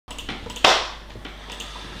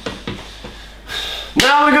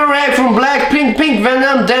Now we're gonna react from BLACKPINK Pink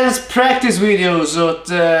Venom dance practice video. Så att,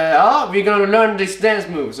 ja, we're gonna learn this dance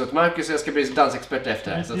move. Så att Marcus och jag ska bli dansexpert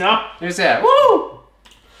efter här. Så att, ja. Nu vill säga, woo!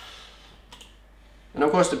 And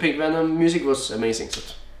of course the Pink Venom music was amazing. So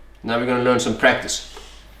att, now we're gonna learn some practice.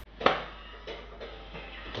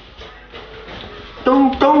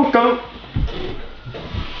 Dum dum dum.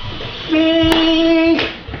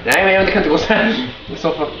 Nej men det kan inte gå så här. I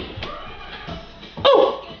så fall. Oh!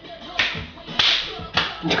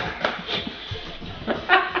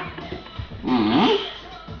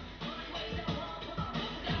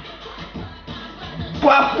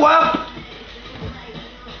 Wap wap.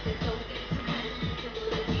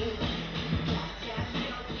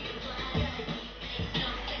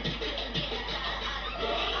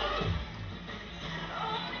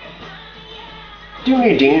 I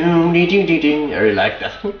really like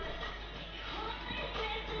that.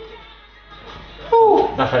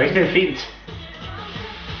 Det var riktigt fint.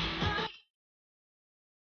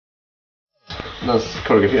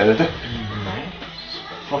 Danskoreografi är det inte? Nej.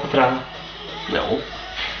 Varför träna? No.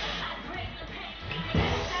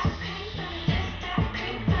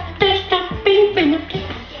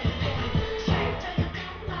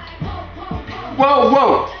 Wow,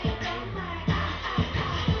 wow!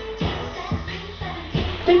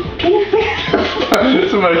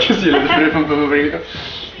 Så Marcus gillade för det från favoriten.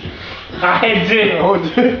 Nej du! Åh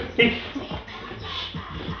du!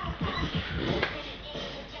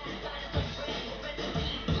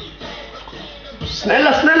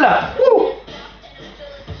 Snälla, snälla! Woo!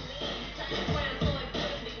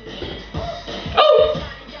 Oh!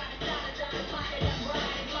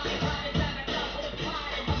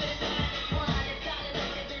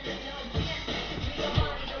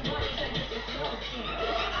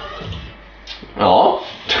 Ja.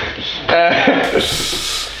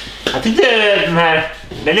 Jag tyckte den här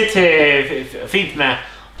väldigt fint med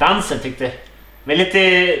dansen tyckte. Väldigt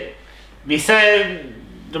vissa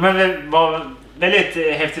de här var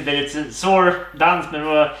väldigt häftigt, väldigt svår dans men det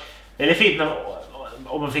var väldigt fint när,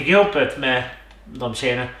 om man fick ihop det med de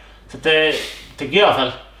tjejerna. Så det tycker jag i alla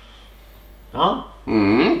fall. Ja.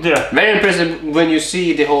 Du då? Very impressive when you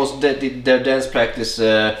see the whole their dance practice.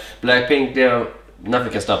 BLACKPINK,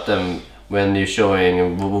 nothing can stop them when you're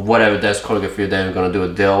showing whatever dance choreography they're gonna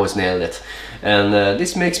do. They always nail it, and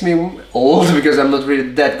this makes me old because I'm not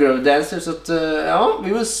really that good of a dancer. So yeah,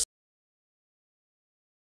 we was.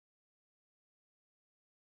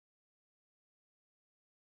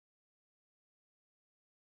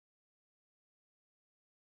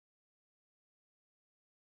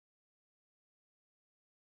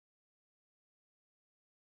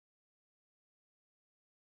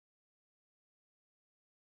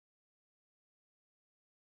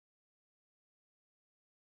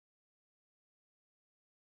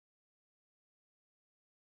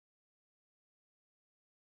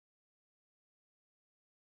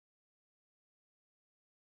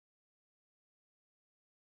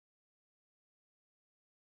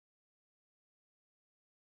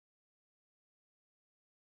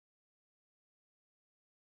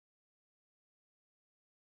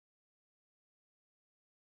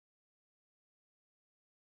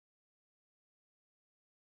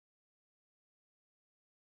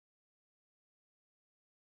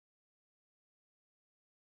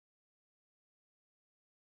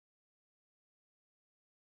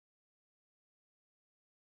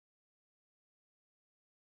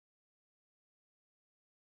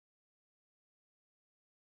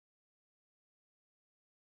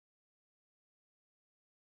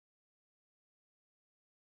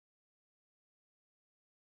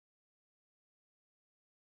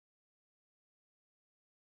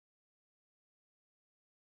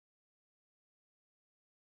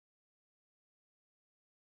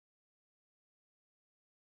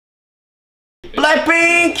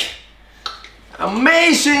 BLACKPINK!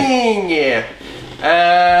 Amazing!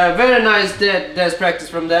 Very nice dance practice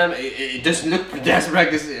from them. It doesn't look dance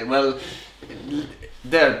practice. Well,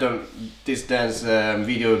 this dance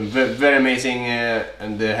video very amazing,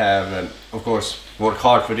 and they have of course worked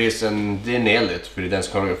hard for this and they nailed it for the dance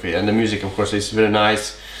choreography, and the music of course is very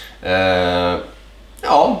nice.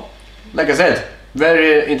 Oh, like I said,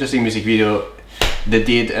 very interesting music video they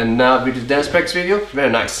did, and now with the dance practice video, very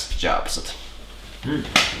nice job. So.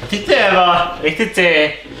 Jag tyckte det var riktigt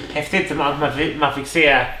häftigt att man fick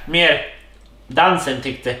se mer dansen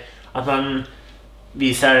tyckte. Att man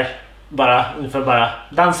visar ungefär bara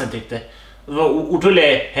dansen tyckte. Det var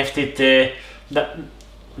otroligt häftigt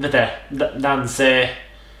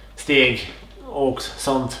danssteg och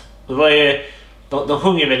sånt. Det var ju, de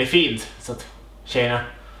sjunger väldigt fint så att tjejerna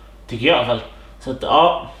tycker jag i alla fall. Så att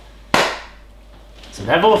ja. Så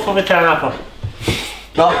det här får vi träna på.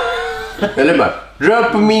 Ja, eller bara rör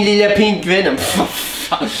på min lilla pink Venom.